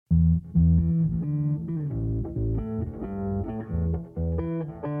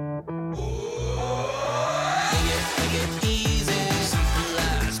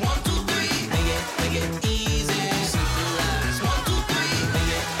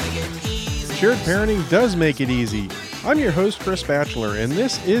shared parenting does make it easy. I'm your host, Chris Batchelor, and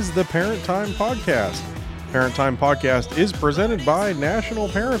this is the Parent Time Podcast. Parent Time Podcast is presented by National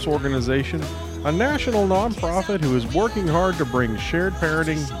Parents Organization, a national nonprofit who is working hard to bring shared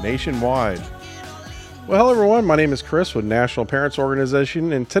parenting nationwide. Well, hello everyone, my name is Chris with National Parents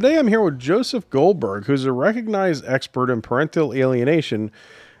Organization, and today I'm here with Joseph Goldberg, who's a recognized expert in parental alienation.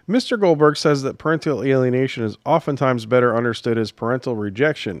 Mr. Goldberg says that parental alienation is oftentimes better understood as parental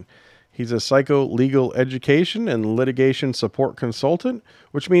rejection. He's a psycho-legal education and litigation support consultant,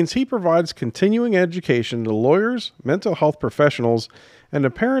 which means he provides continuing education to lawyers, mental health professionals, and to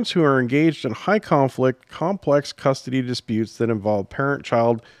parents who are engaged in high-conflict, complex custody disputes that involve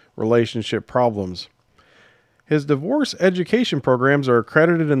parent-child relationship problems. His divorce education programs are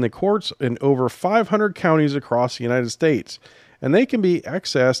accredited in the courts in over 500 counties across the United States, and they can be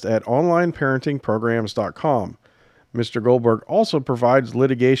accessed at onlineparentingprograms.com. Mr. Goldberg also provides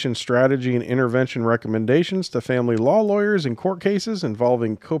litigation strategy and intervention recommendations to family law lawyers in court cases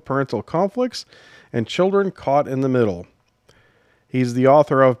involving co-parental conflicts and children caught in the middle. He's the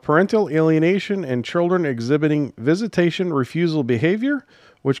author of Parental Alienation and Children Exhibiting Visitation Refusal Behavior,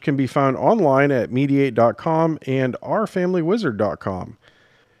 which can be found online at mediate.com and ourfamilywizard.com.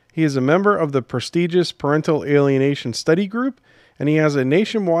 He is a member of the prestigious Parental Alienation Study Group, and he has a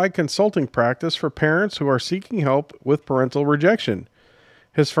nationwide consulting practice for parents who are seeking help with parental rejection.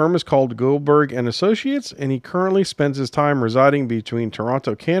 His firm is called Goldberg & Associates, and he currently spends his time residing between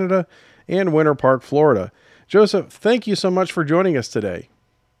Toronto, Canada, and Winter Park, Florida. Joseph, thank you so much for joining us today.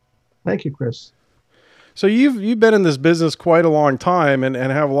 Thank you, Chris. So you've been in this business quite a long time and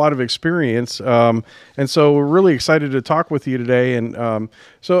have a lot of experience. And so we're really excited to talk with you today. And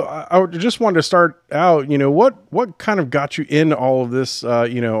so I just wanted to start out, what kind of got you into all of this,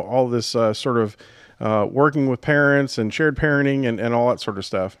 sort of working with parents and shared parenting and all that sort of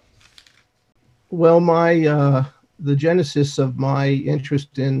stuff? Well, the genesis of my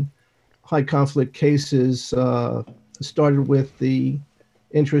interest in high conflict cases started with the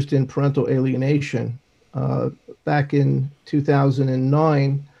interest in parental alienation. Back in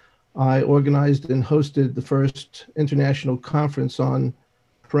 2009, I organized and hosted the first international conference on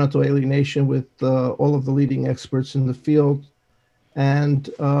parental alienation with all of the leading experts in the field. And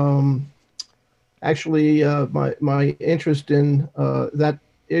my interest in that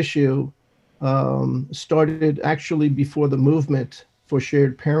issue started actually before the movement for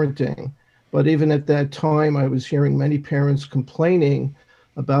shared parenting. But even at that time, I was hearing many parents complaining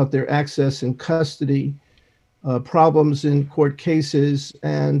about their access and custody problems in court cases,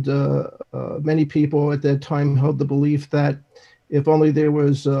 and many people at that time held the belief that if only there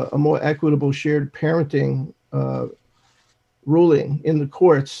was a more equitable shared parenting ruling in the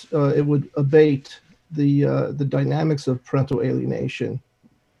courts, it would abate the dynamics of parental alienation.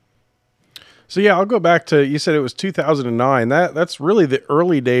 So yeah, I'll go back to, you said it was 2009. That's really the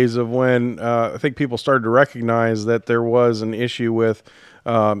early days of when I think people started to recognize that there was an issue with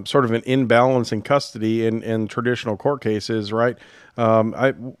sort of an imbalance in custody in traditional court cases, right?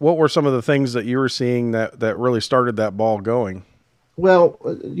 What were some of the things that you were seeing that really started that ball going? Well,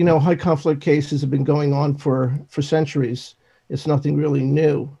 high conflict cases have been going on for centuries. It's nothing really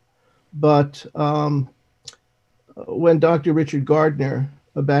new. But when Dr. Richard Gardner,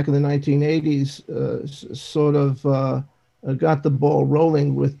 back in the 1980s, got the ball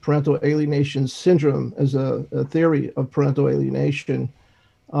rolling with parental alienation syndrome as a theory of parental alienation,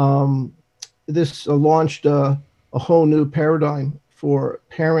 this launched a whole new paradigm for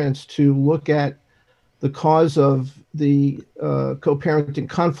parents to look at the cause of the co-parenting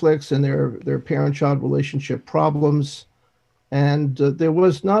conflicts and their parent-child relationship problems. And there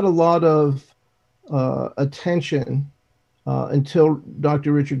was not a lot of attention until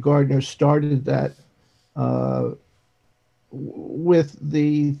Dr. Richard Gardner started that with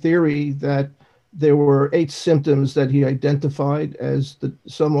the theory that there were 8 symptoms that he identified as the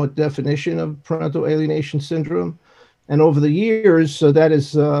somewhat definition of parental alienation syndrome. And over the years, that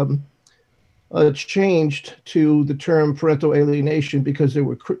has changed to the term parental alienation because there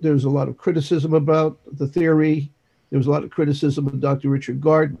was a lot of criticism about the theory. There was a lot of criticism of Dr. Richard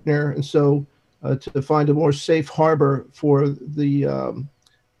Gardner. And so to find a more safe harbor for the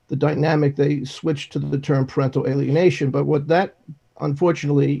dynamic, they switched to the term parental alienation. But what that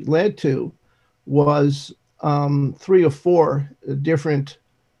unfortunately led to was 3 or 4 different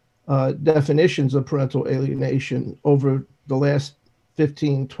definitions of parental alienation over the last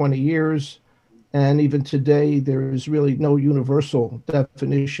 15, 20 years. And even today, there is really no universal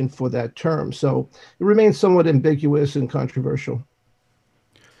definition for that term. So it remains somewhat ambiguous and controversial.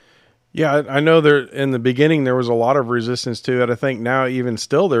 Yeah, I know there in the beginning there was a lot of resistance to it. I think now even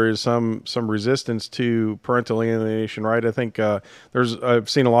still there is some resistance to parental alienation, right? I think I've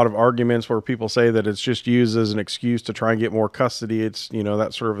seen a lot of arguments where people say that it's just used as an excuse to try and get more custody. It's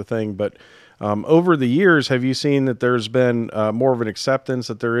that sort of a thing. But over the years, have you seen that there's been more of an acceptance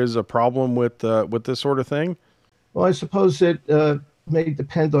that there is a problem with this sort of thing? Well, I suppose it may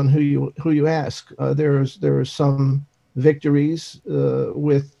depend on who you ask. There are some victories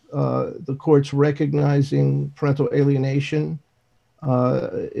with the courts recognizing parental alienation.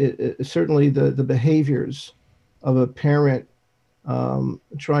 Certainly, the behaviors of a parent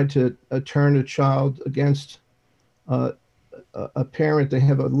trying to turn a child against uh, a parent they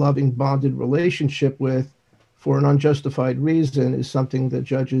have a loving, bonded relationship with for an unjustified reason is something that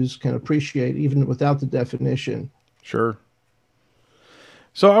judges can appreciate, even without the definition. Sure.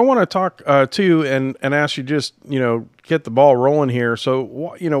 So I want to talk too, and ask you just get the ball rolling here. So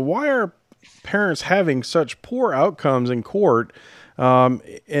why are parents having such poor outcomes in court, and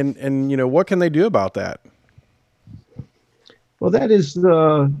what can they do about that? Well, that is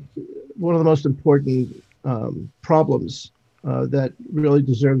one of the most important problems that really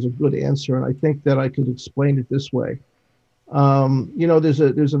deserves a good answer, and I think that I could explain it this way. There's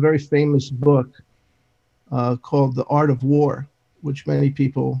a very famous book called The Art of War, which many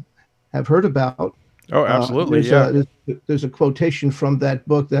people have heard about. Oh, absolutely, yeah. There's a quotation from that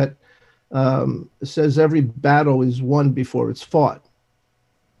book that says every battle is won before it's fought.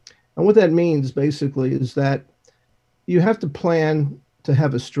 And what that means basically is that you have to plan to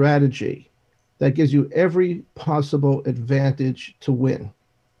have a strategy that gives you every possible advantage to win.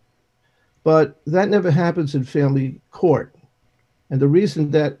 But that never happens in family court. And the reason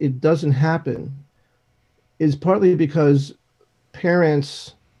that it doesn't happen is partly because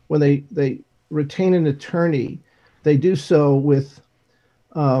parents, when they retain an attorney, they do so with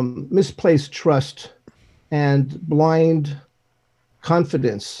misplaced trust and blind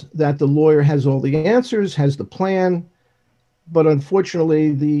confidence that the lawyer has all the answers, has the plan. But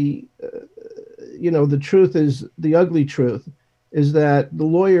unfortunately, the truth is the ugly truth is that the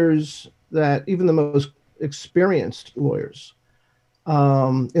lawyers, that even the most experienced lawyers,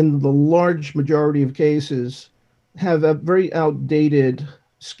 in the large majority of cases, have a very outdated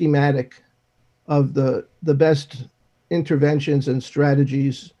schematic of the best interventions and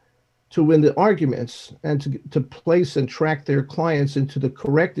strategies to win the arguments and to place and track their clients into the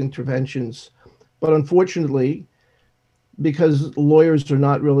correct interventions. But unfortunately, because lawyers are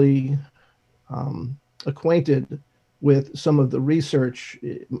not really acquainted with some of the research,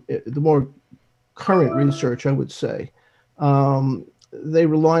 the more current research, I would say, they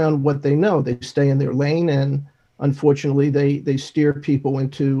rely on what they know. They stay in their lane, and unfortunately, they steer people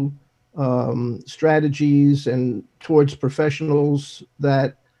into strategies and towards professionals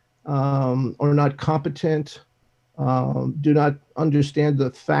that are not competent, do not understand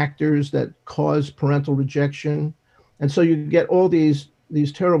the factors that cause parental rejection, and so you get all these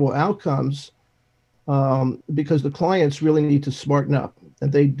terrible outcomes because the clients really need to smarten up,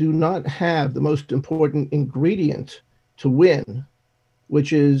 and they do not have the most important ingredient to win,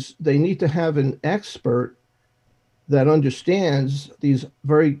 which is they need to have an expert that understands these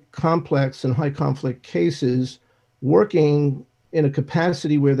very complex and high conflict cases, working in a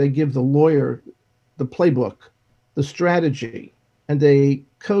capacity where they give the lawyer the playbook, the strategy, and they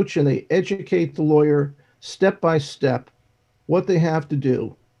coach and they educate the lawyer step by step what they have to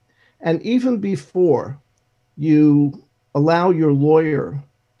do. And even before you allow your lawyer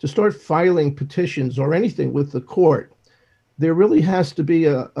to start filing petitions or anything with the court, there really has to be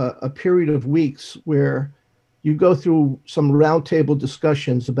a period of weeks where you go through some roundtable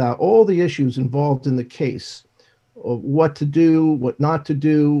discussions about all the issues involved in the case, what to do, what not to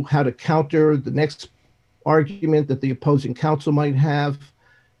do, how to counter the next argument that the opposing counsel might have.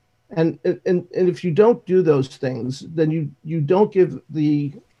 And if you don't do those things, then you don't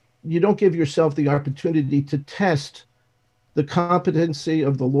give yourself the opportunity to test the competency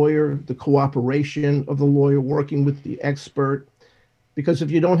of the lawyer, the cooperation of the lawyer working with the expert. Because if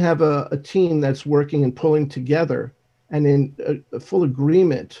you don't have a team that's working and pulling together and in a full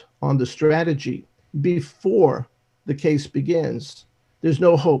agreement on the strategy before the case begins, there's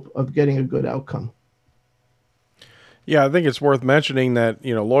no hope of getting a good outcome. Yeah, I think it's worth mentioning that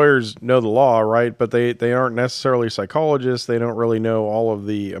lawyers know the law, right? But they aren't necessarily psychologists. They don't really know all of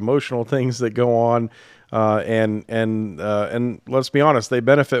the emotional things that go on, and let's be honest, they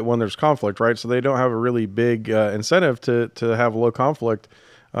benefit when there's conflict, right? So they don't have a really big incentive to have low conflict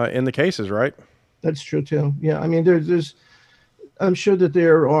in the cases, right? That's true too. Yeah, I mean, there's I'm sure that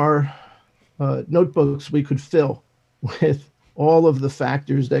there are notebooks we could fill with all of the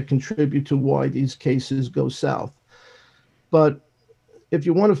factors that contribute to why these cases go south. But if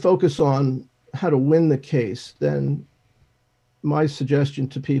you want to focus on how to win the case, then my suggestion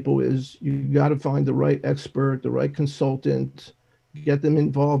to people is you got to find the right expert, the right consultant, get them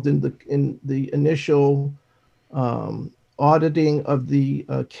involved in the initial auditing of the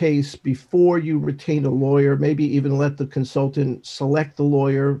case before you retain a lawyer. Maybe even let the consultant select the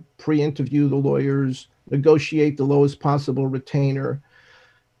lawyer, pre-interview the lawyers, negotiate the lowest possible retainer.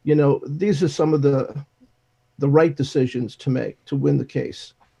 These are some of the right decisions to make to win the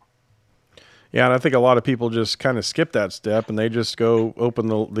case. Yeah, and I think a lot of people just kind of skip that step and they just go open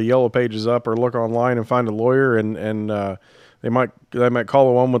the yellow pages up or look online and find a lawyer, and they might call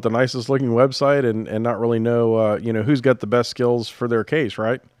the one with the nicest looking website and not really know who's got the best skills for their case,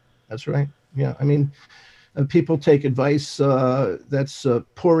 right? That's right. Yeah, I mean, people take advice that's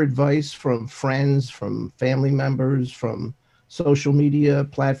poor advice from friends, from family members, from social media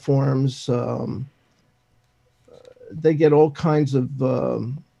platforms. They get all kinds of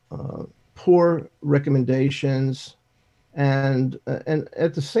poor recommendations, and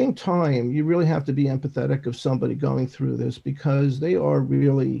at the same time, you really have to be empathetic of somebody going through this, because they are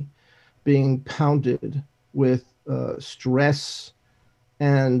really being pounded with stress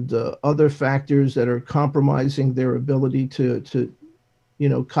and other factors that are compromising their ability to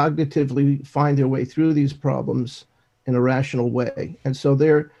cognitively find their way through these problems in a rational way. And so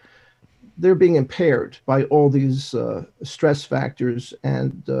they're being impaired by all these stress factors,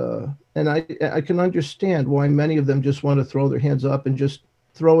 and I can understand why many of them just want to throw their hands up and just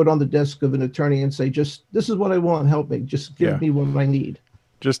throw it on the desk of an attorney and say, just this is what I want, help me, just give Yeah. me what I need.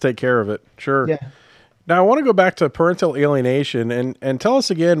 Just take care of it. Sure. Yeah. Now I want to go back to parental alienation and tell us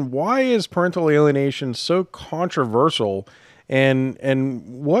again, why is parental alienation so controversial, and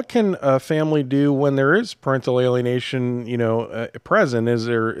what can a family do when there is parental alienation, present? Is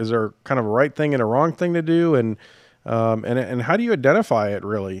there kind of a right thing and a wrong thing to do, and how do you identify it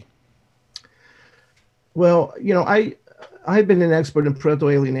really? Well, I've been an expert in parental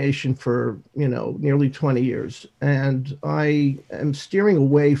alienation for, nearly 20 years, and I am steering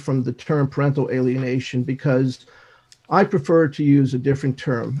away from the term parental alienation because I prefer to use a different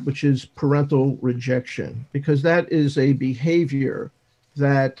term, which is parental rejection, because that is a behavior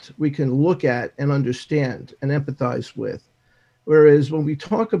that we can look at and understand and empathize with. Whereas when we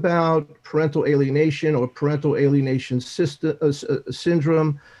talk about parental alienation or parental alienation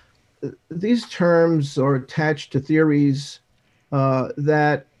syndrome, these terms are attached to theories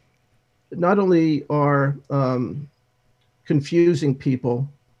that not only are confusing people,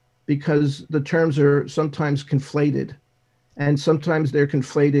 because the terms are sometimes conflated, and sometimes they're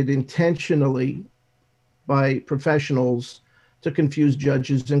conflated intentionally by professionals to confuse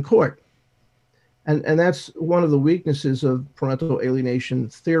judges in court. And that's one of the weaknesses of parental alienation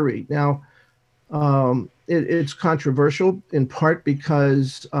theory. Now, it's controversial in part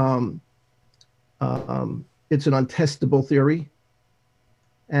because it's an untestable theory,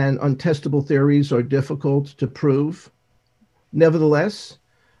 and untestable theories are difficult to prove. Nevertheless,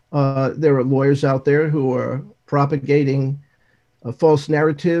 there are lawyers out there who are propagating false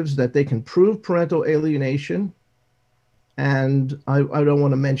narratives that they can prove parental alienation. And I don't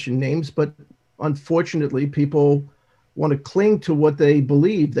want to mention names, but unfortunately, people want to cling to what they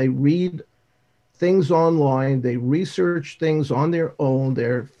believe. They read things online, they research things on their own,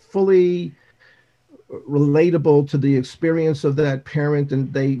 they're fully relatable to the experience of that parent,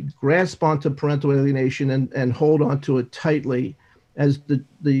 and they grasp onto parental alienation and hold onto it tightly as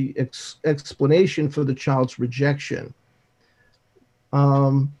the explanation for the child's rejection.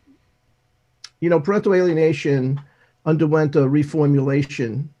 Parental alienation underwent a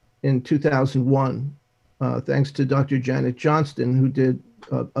reformulation in 2001, thanks to Dr. Janet Johnston, who did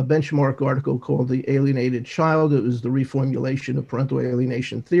a benchmark article called The Alienated Child. It was the reformulation of parental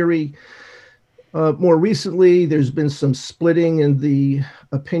alienation theory. More recently, there's been some splitting in the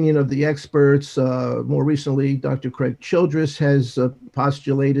opinion of the experts. More recently, Dr. Craig Childress has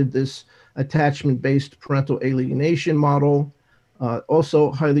postulated this attachment-based parental alienation model,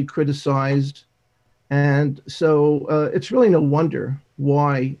 also highly criticized. And so it's really no wonder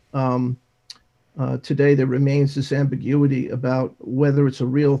why today there remains this ambiguity about whether it's a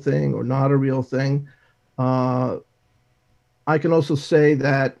real thing or not a real thing. I can also say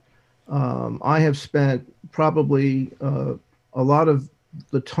that I have spent probably a lot of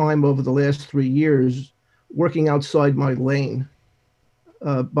the time over the last 3 years working outside my lane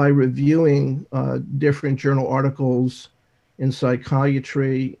by reviewing different journal articles in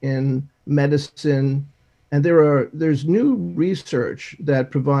psychiatry, in medicine, and there's new research that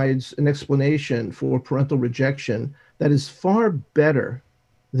provides an explanation for parental rejection that is far better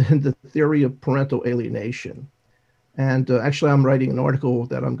than the theory of parental alienation. And actually, I'm writing an article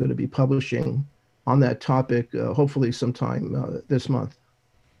that I'm going to be publishing on that topic, hopefully sometime this month.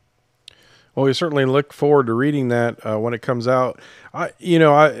 Well, we certainly look forward to reading that when it comes out.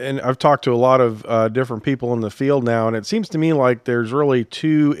 I've talked to a lot of different people in the field now, and it seems to me like there's really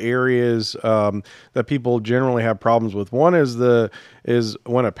two areas that people generally have problems with. One is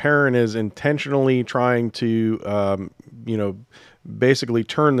when a parent is intentionally trying to, basically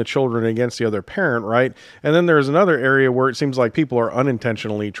turn the children against the other parent, right? And then there's another area where it seems like people are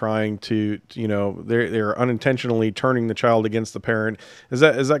unintentionally trying to, they're unintentionally turning the child against the parent. Is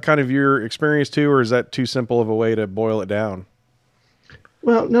that kind of your experience too, or is that too simple of a way to boil it down?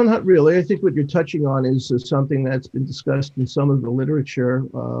 Well, no, not really. I think what you're touching on is something that's been discussed in some of the literature,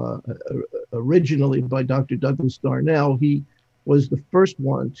 originally by Dr. Douglas Darnell. He was the first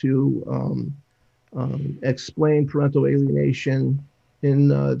one to explain parental alienation in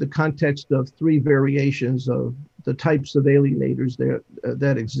the context of three variations of the types of alienators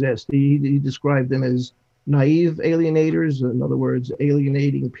that exist. He described them as naive alienators, in other words,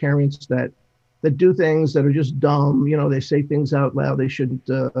 alienating parents that do things that are just dumb. They say things out loud they shouldn't,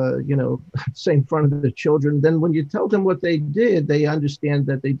 say in front of the children. Then when you tell them what they did, they understand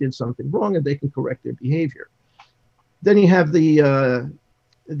that they did something wrong and they can correct their behavior. Then you have the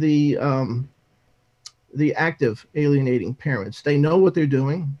active alienating parents. They know what they're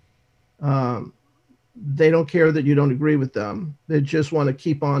doing. They don't care that you don't agree with them. They just want to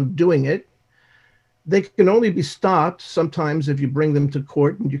keep on doing it. They can only be stopped sometimes if you bring them to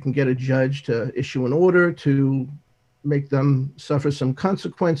court, and you can get a judge to issue an order to make them suffer some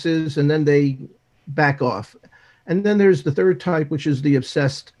consequences, and then they back off. And then there's the third type, which is the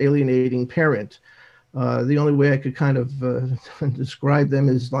obsessed alienating parent. The only way I could kind of describe them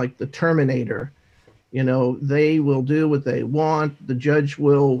is like the Terminator. They will do what they want. The judge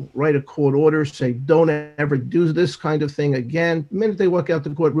will write a court order, say, don't ever do this kind of thing again. The minute they walk out the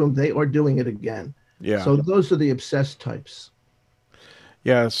courtroom, they are doing it again. Yeah. So those are the obsessed types.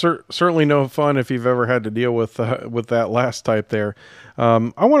 Yeah, certainly no fun if you've ever had to deal with that last type there.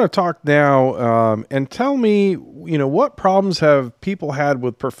 I want to talk now and tell me, what problems have people had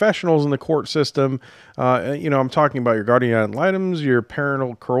with professionals in the court system? I'm talking about your guardian ad litems, your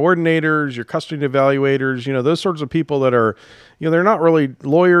parental coordinators, your custody evaluators. Those sorts of people that are, they're not really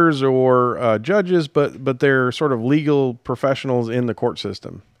lawyers or judges, but they're sort of legal professionals in the court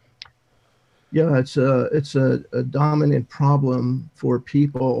system. Yeah, it's a dominant problem for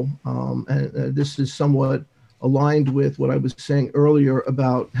people, and this is somewhat aligned with what I was saying earlier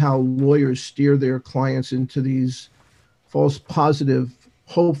about how lawyers steer their clients into these false positive,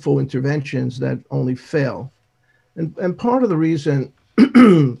 hopeful interventions that only fail. And part of the reason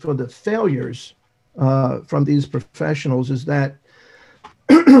for the failures from these professionals is that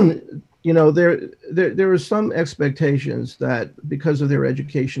there are some expectations that because of their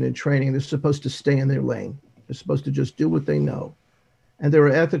education and training, they're supposed to stay in their lane. They're supposed to just do what they know. And there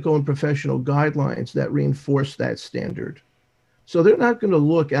are ethical and professional guidelines that reinforce that standard. So they're not going to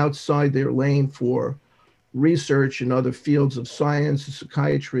look outside their lane for research in other fields of science,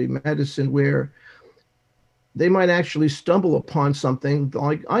 psychiatry, medicine, where they might actually stumble upon something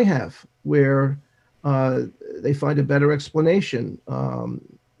like I have, where they find a better explanation,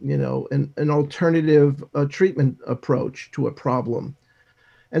 an alternative treatment approach to a problem.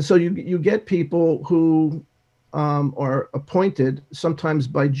 And so you get people who are appointed sometimes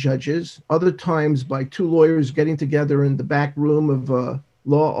by judges, other times by two lawyers getting together in the back room of a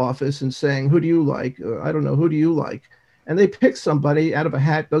law office and saying, who do you like? I don't know, who do you like? And they pick somebody out of a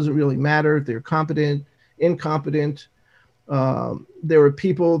hat, doesn't really matter if they're competent, incompetent. There are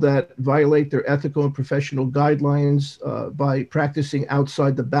people that violate their ethical and professional guidelines by practicing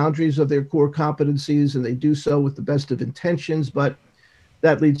outside the boundaries of their core competencies, and they do so with the best of intentions, but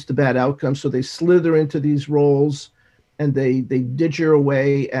that leads to bad outcomes. So they slither into these roles and they didger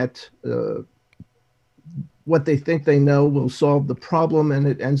away at what they think they know will solve the problem, and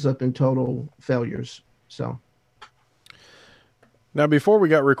it ends up in total failures. So. Now, before we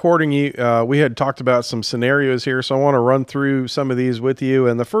got recording, we had talked about some scenarios here, so I want to run through some of these with you.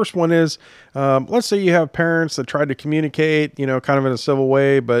 And the first one is, let's say you have parents that tried to communicate, kind of in a civil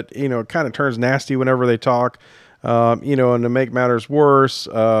way, but, it kind of turns nasty whenever they talk, and to make matters worse,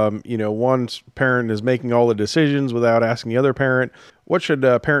 one parent is making all the decisions without asking the other parent. What should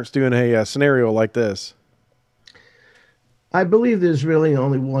parents do in a scenario like this? I believe there's really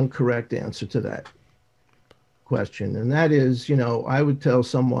only one correct answer to that question. And that is, I would tell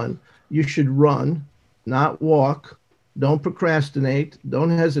someone you should run, not walk. Don't procrastinate. Don't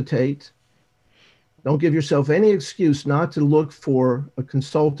hesitate. Don't give yourself any excuse not to look for a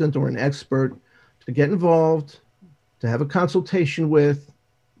consultant or an expert to get involved, to have a consultation with,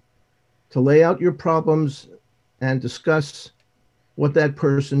 to lay out your problems and discuss what that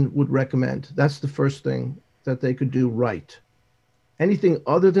person would recommend. That's the first thing that they could do right. Anything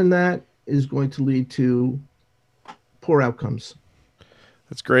other than that is going to lead to poor outcomes.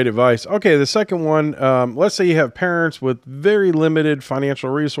 That's great advice. Okay, the second one, let's say you have parents with very limited financial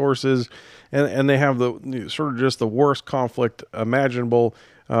resources and they have the sort of just the worst conflict imaginable.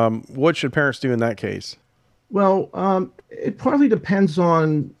 What should parents do in that case? Well, it partly depends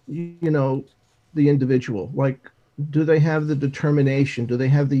on, the individual. Like, do they have the determination? Do they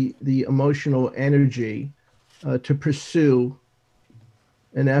have the emotional energy to pursue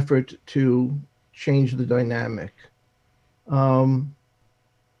an effort to change the dynamic? Um,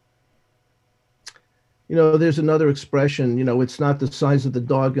 there's another expression. It's not the size of the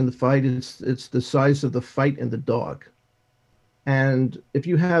dog in the fight; it's the size of the fight in the dog. And if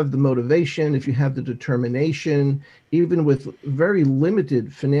you have the motivation, if you have the determination, even with very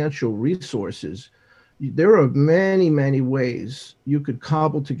limited financial resources, there are many, many ways you could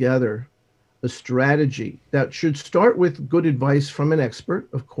cobble together a strategy that should start with good advice from an expert,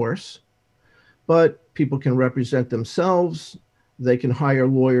 of course, but people can represent themselves. They can hire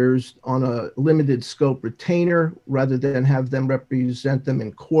lawyers on a limited scope retainer rather than have them represent them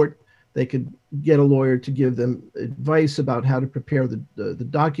in court. They could get a lawyer to give them advice about how to prepare the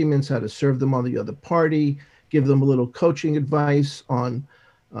documents, how to serve them on the other party, give them a little coaching advice on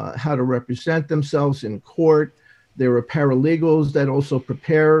how to represent themselves in court. There are paralegals that also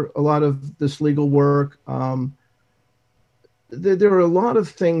prepare a lot of this legal work. There are a lot of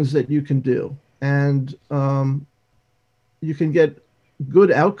things that you can do, and you can get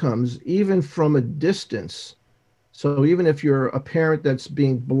good outcomes even from a distance. So even if you're a parent that's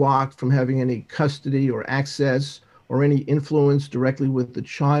being blocked from having any custody or access or any influence directly with the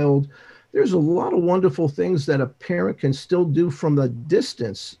child, there's a lot of wonderful things that a parent can still do from a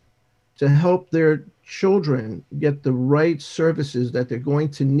distance to help their children get the right services that they're going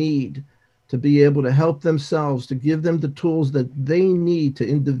to need to be able to help themselves, to give them the tools that they need to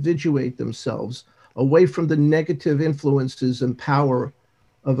individuate themselves away from the negative influences and power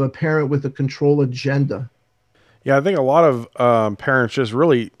of a parent with a control agenda. Yeah, I think a lot of parents just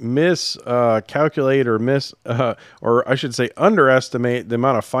really miscalculate or or I should say, underestimate the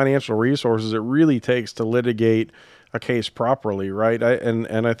amount of financial resources it really takes to litigate a case properly, right?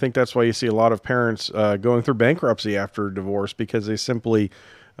 And I think that's why you see a lot of parents going through bankruptcy after divorce because they simply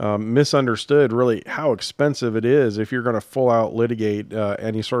misunderstood really how expensive it is if you're going to full out litigate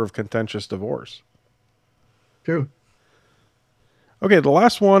any sort of contentious divorce. True. Okay, the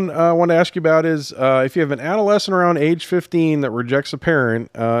last one I want to ask you about is if you have an adolescent around age 15 that rejects a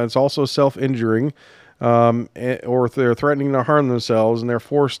parent, it's also self-injuring, or if they're threatening to harm themselves and they're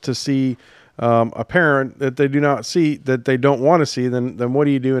forced to see a parent that they do not see, that they don't want to see, then what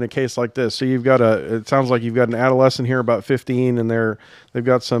do you do in a case like this? So it sounds like you've got an adolescent here about 15 and they've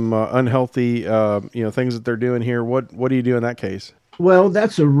got some unhealthy, things that they're doing here. What do you do in that case? Well,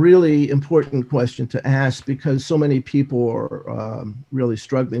 that's a really important question to ask because so many people are really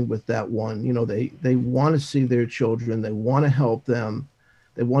struggling with that one. They want to see their children, they want to help them,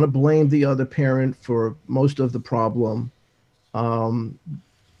 they want to blame the other parent for most of the problem. Um,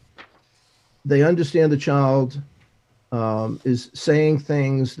 they understand the child is saying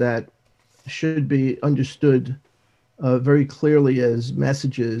things that should be understood very clearly as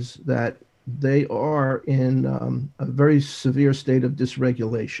messages that they are in a very severe state of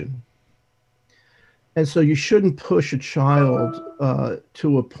dysregulation. And so you shouldn't push a child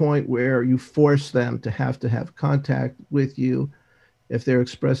to a point where you force them to have contact with you if they're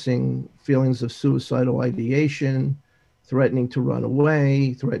expressing feelings of suicidal ideation, threatening to run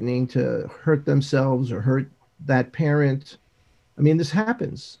away, threatening to hurt themselves or hurt that parent. I mean, this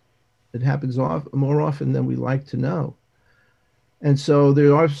happens. It happens more often than we like to know. And so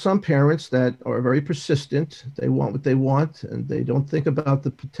there are some parents that are very persistent. They want what they want, and they don't think about the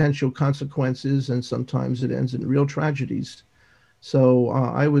potential consequences. And sometimes it ends in real tragedies. So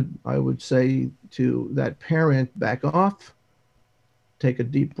I would say to that parent, back off, take a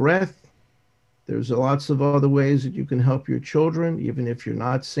deep breath. There's lots of other ways that you can help your children, even if you're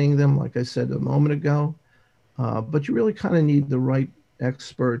not seeing them, like I said a moment ago. But you really kind of need the right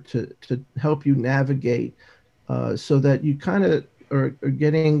expert to help you navigate so that you kind of are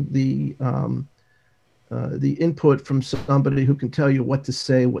getting the input from somebody who can tell you what to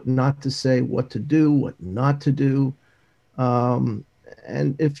say, what not to say, what to do, what not to do. And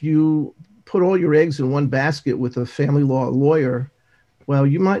if you put all your eggs in one basket with a family law lawyer, well,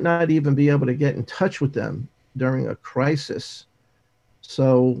 you might not even be able to get in touch with them during a crisis.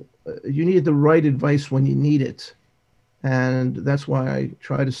 So you need the right advice when you need it. And that's why I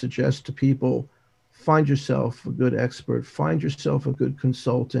try to suggest to people, find yourself a good expert, find yourself a good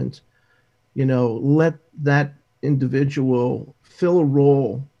consultant, let that individual fill a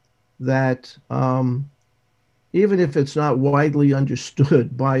role that, even if it's not widely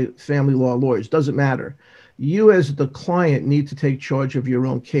understood by family law lawyers, doesn't matter. You as the client need to take charge of your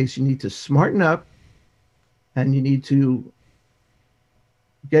own case. You need to smarten up, and you need to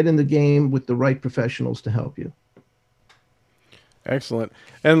get in the game with the right professionals to help you. Excellent.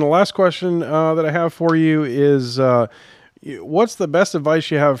 And the last question that I have for you is, what's the best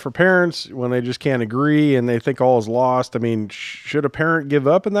advice you have for parents when they just can't agree and they think all is lost? I mean, should a parent give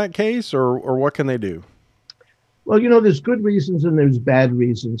up in that case, or what can they do? Well, there's good reasons and there's bad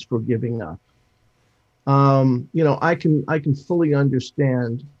reasons for giving up. I can fully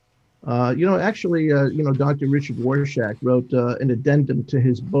understand. Dr. Richard Warshak wrote an addendum to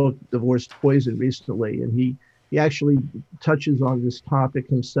his book Divorce Poison recently, and he actually touches on this topic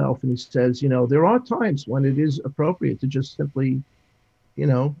himself, and he says, there are times when it is appropriate to just simply,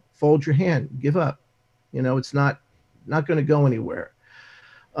 fold your hand, give up. It's not going to go anywhere.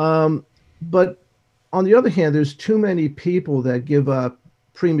 But on the other hand, there's too many people that give up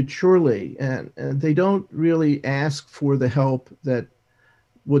prematurely, and they don't really ask for the help that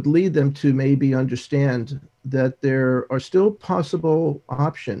would lead them to maybe understand that there are still possible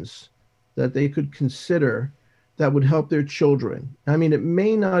options that they could consider that would help their children. I mean, it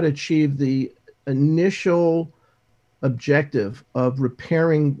may not achieve the initial objective of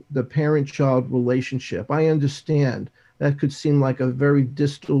repairing the parent-child relationship. I understand that could seem like a very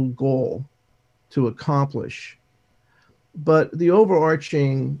distal goal to accomplish. But the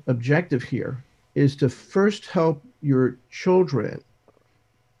overarching objective here is to first help your children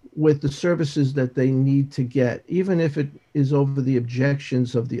with the services that they need to get, even if it is over the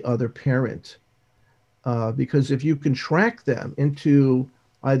objections of the other parent. Because if you can track them into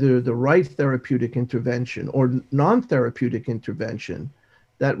either the right therapeutic intervention or non-therapeutic intervention,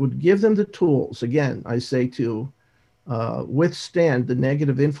 that would give them the tools, again, I say, to withstand the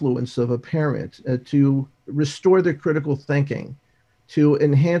negative influence of a parent, to restore their critical thinking, to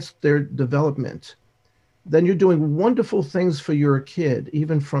enhance their development, then you're doing wonderful things for your kid,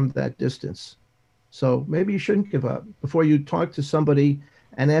 even from that distance. So maybe you shouldn't give up before you talk to somebody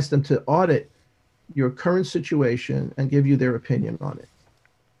and ask them to audit your current situation and give you their opinion on it.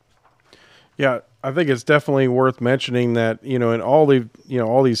 Yeah, I think it's definitely worth mentioning that, in all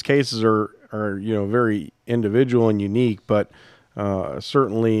these cases are very individual and unique, but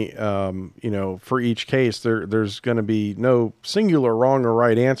certainly, for each case, there's going to be no singular wrong or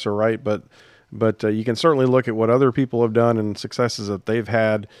right answer, right? But you can certainly look at what other people have done and successes that they've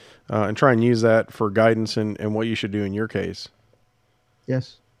had, and try and use that for guidance and what you should do in your case.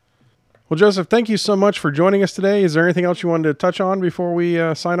 Yes. Well, Joseph, thank you so much for joining us today. Is there anything else you wanted to touch on before we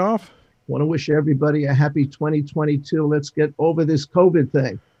sign off? Want to wish everybody a happy 2022. Let's get over this COVID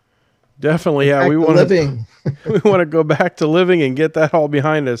thing. Definitely, yeah. We want to go back to living and get that all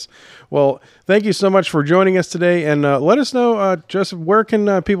behind us. Well, thank you so much for joining us today, and let us know, Joseph, where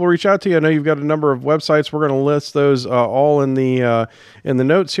can people reach out to you? I know you've got a number of websites. We're going to list those all in the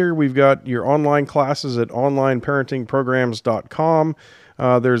notes here. We've got your online classes at onlineparentingprograms.com.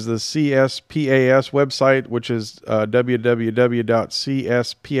 There's the CSPAS website, which is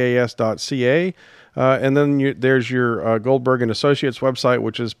www.cspas.ca. And then there's your Goldberg and Associates website,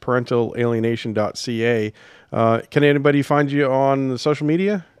 which is parentalalienation.ca. Can anybody find you on the social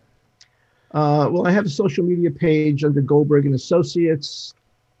media? Well, I have a social media page under Goldberg and Associates.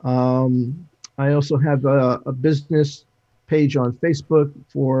 I also have a business page on Facebook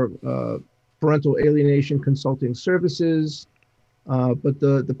for Parental Alienation Consulting Services. But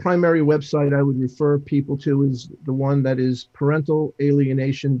the primary website I would refer people to is the one that is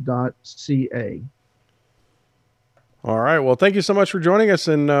parentalalienation.ca. All right. Well, thank you so much for joining us,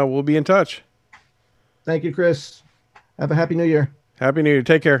 and we'll be in touch. Thank you, Chris. Have a Happy New Year. Happy New Year.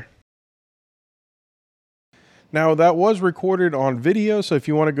 Take care. Now, that was recorded on video, so if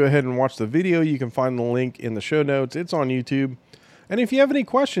you want to go ahead and watch the video, you can find the link in the show notes. It's on YouTube. And if you have any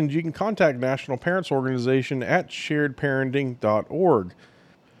questions, you can contact National Parents Organization at sharedparenting.org.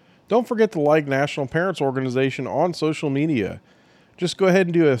 Don't forget to like National Parents Organization on social media. Just go ahead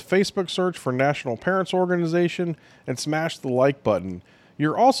and do a Facebook search for National Parents Organization and smash the like button.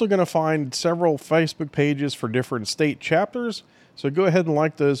 You're also going to find several Facebook pages for different state chapters, so go ahead and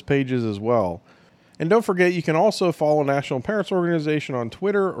like those pages as well. And don't forget, you can also follow National Parents Organization on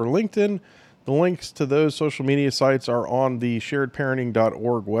Twitter or LinkedIn. The links to those social media sites are on the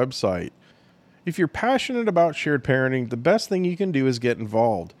sharedparenting.org website. If you're passionate about shared parenting, the best thing you can do is get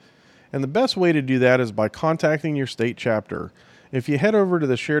involved. And the best way to do that is by contacting your state chapter. If you head over to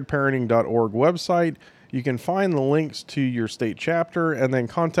the sharedparenting.org website, you can find the links to your state chapter and then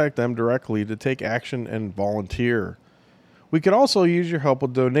contact them directly to take action and volunteer. We could also use your help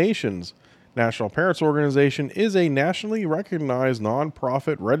with donations. National Parents Organization is a nationally recognized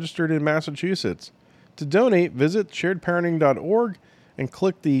nonprofit registered in Massachusetts. To donate, visit sharedparenting.org and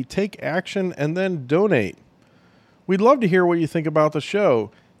click the Take Action and then Donate. We'd love to hear what you think about the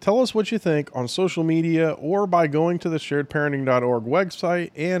show. Tell us what you think on social media or by going to the sharedparenting.org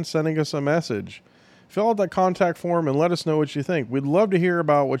website and sending us a message. Fill out that contact form and let us know what you think. We'd love to hear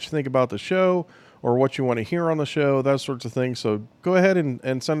about what you think about the show or what you want to hear on the show, that sorts of things. So go ahead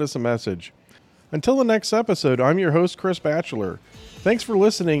and send us a message. Until the next episode, I'm your host, Chris Batchelor. Thanks for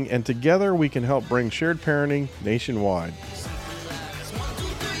listening, and together we can help bring shared parenting nationwide.